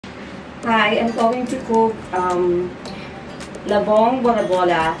Hi, I'm going to cook Labong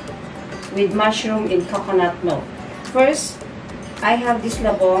bola with mushroom in coconut milk. First, I have this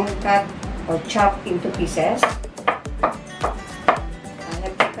labong cut or chopped into pieces. I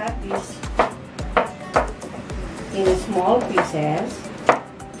have to cut this in small pieces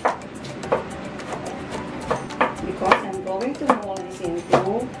because I'm going to mold this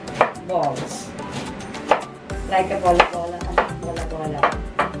into balls like a bola.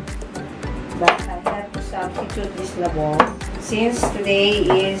 But I have to substitute this labong. Since today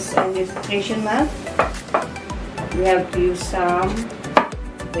is a nutrition month, we have to use some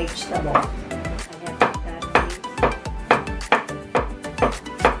vegetable. I have to cut this.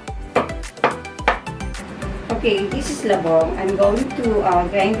 Okay, this is labong. I'm going to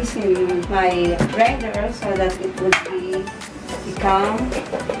grind this in my grinder so that it would become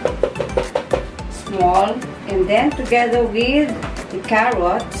small. And then together with the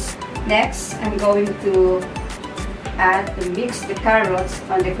carrots, next, I'm going to mix the carrots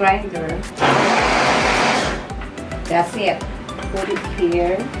on the grinder. That's it. Put it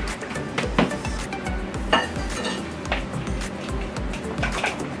here.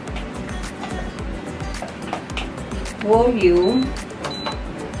 Volume.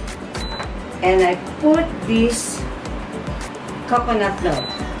 And I put this coconut milk.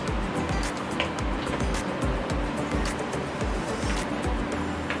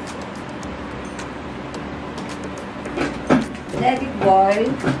 Let it boil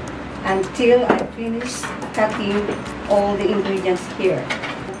until I finish cutting all the ingredients here.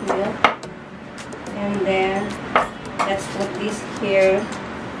 And then let's put this here.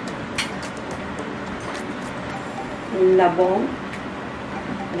 Labong.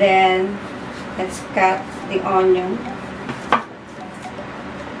 Then let's cut the onion.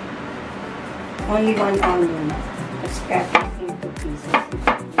 Only one onion. Let's cut it into pieces.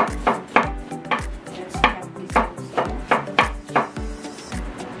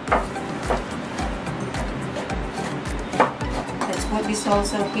 Put this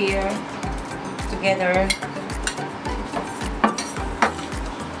also here together.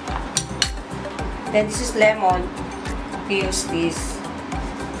 Then this is lemon. We use this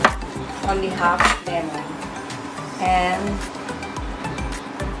only half lemon and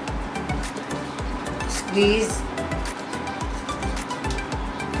squeeze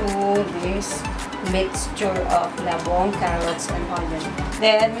to this mixture of labong, carrots, and onion.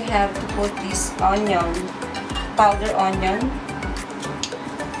 Then we have to put this onion, powdered onion,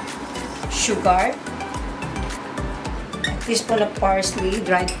 sugar, a teaspoon of parsley,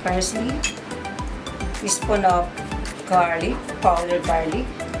 dried parsley, teaspoon of garlic, powdered garlic,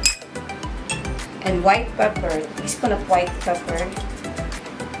 and white pepper, teaspoon of white pepper,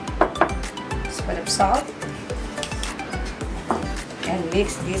 teaspoon of salt, and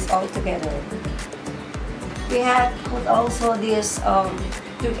mix this all together. We have put also this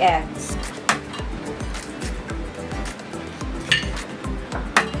 2 eggs.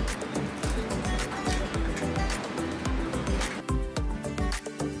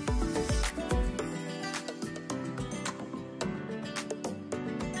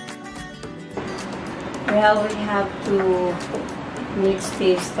 Well, we have to mix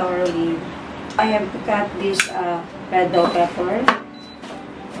this thoroughly. I have to cut this red bell pepper,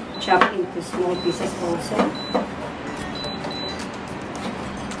 chop into small pieces also.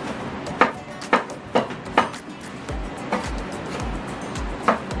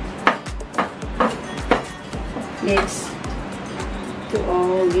 Mix to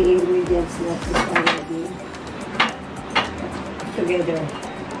all the ingredients that is already together.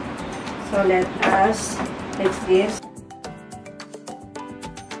 So let us mix this.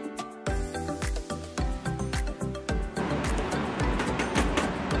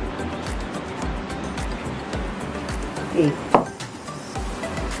 Okay.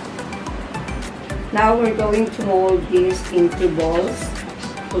 Now we're going to mold this into balls.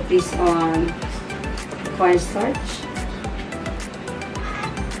 Put this on cornstarch.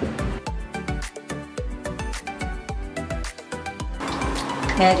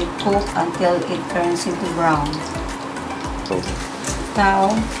 Let it cook until it turns into brown. Now,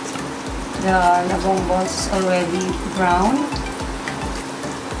 the labong balls is already brown.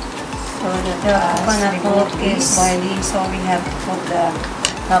 So the coconut milk is boiling, so we have to put the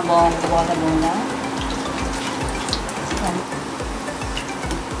labong bola.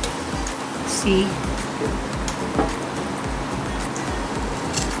 See?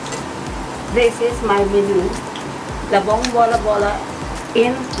 This is my menu. Labong bola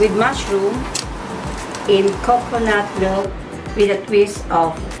with mushroom in coconut milk with a twist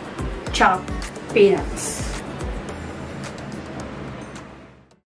of chopped peanuts.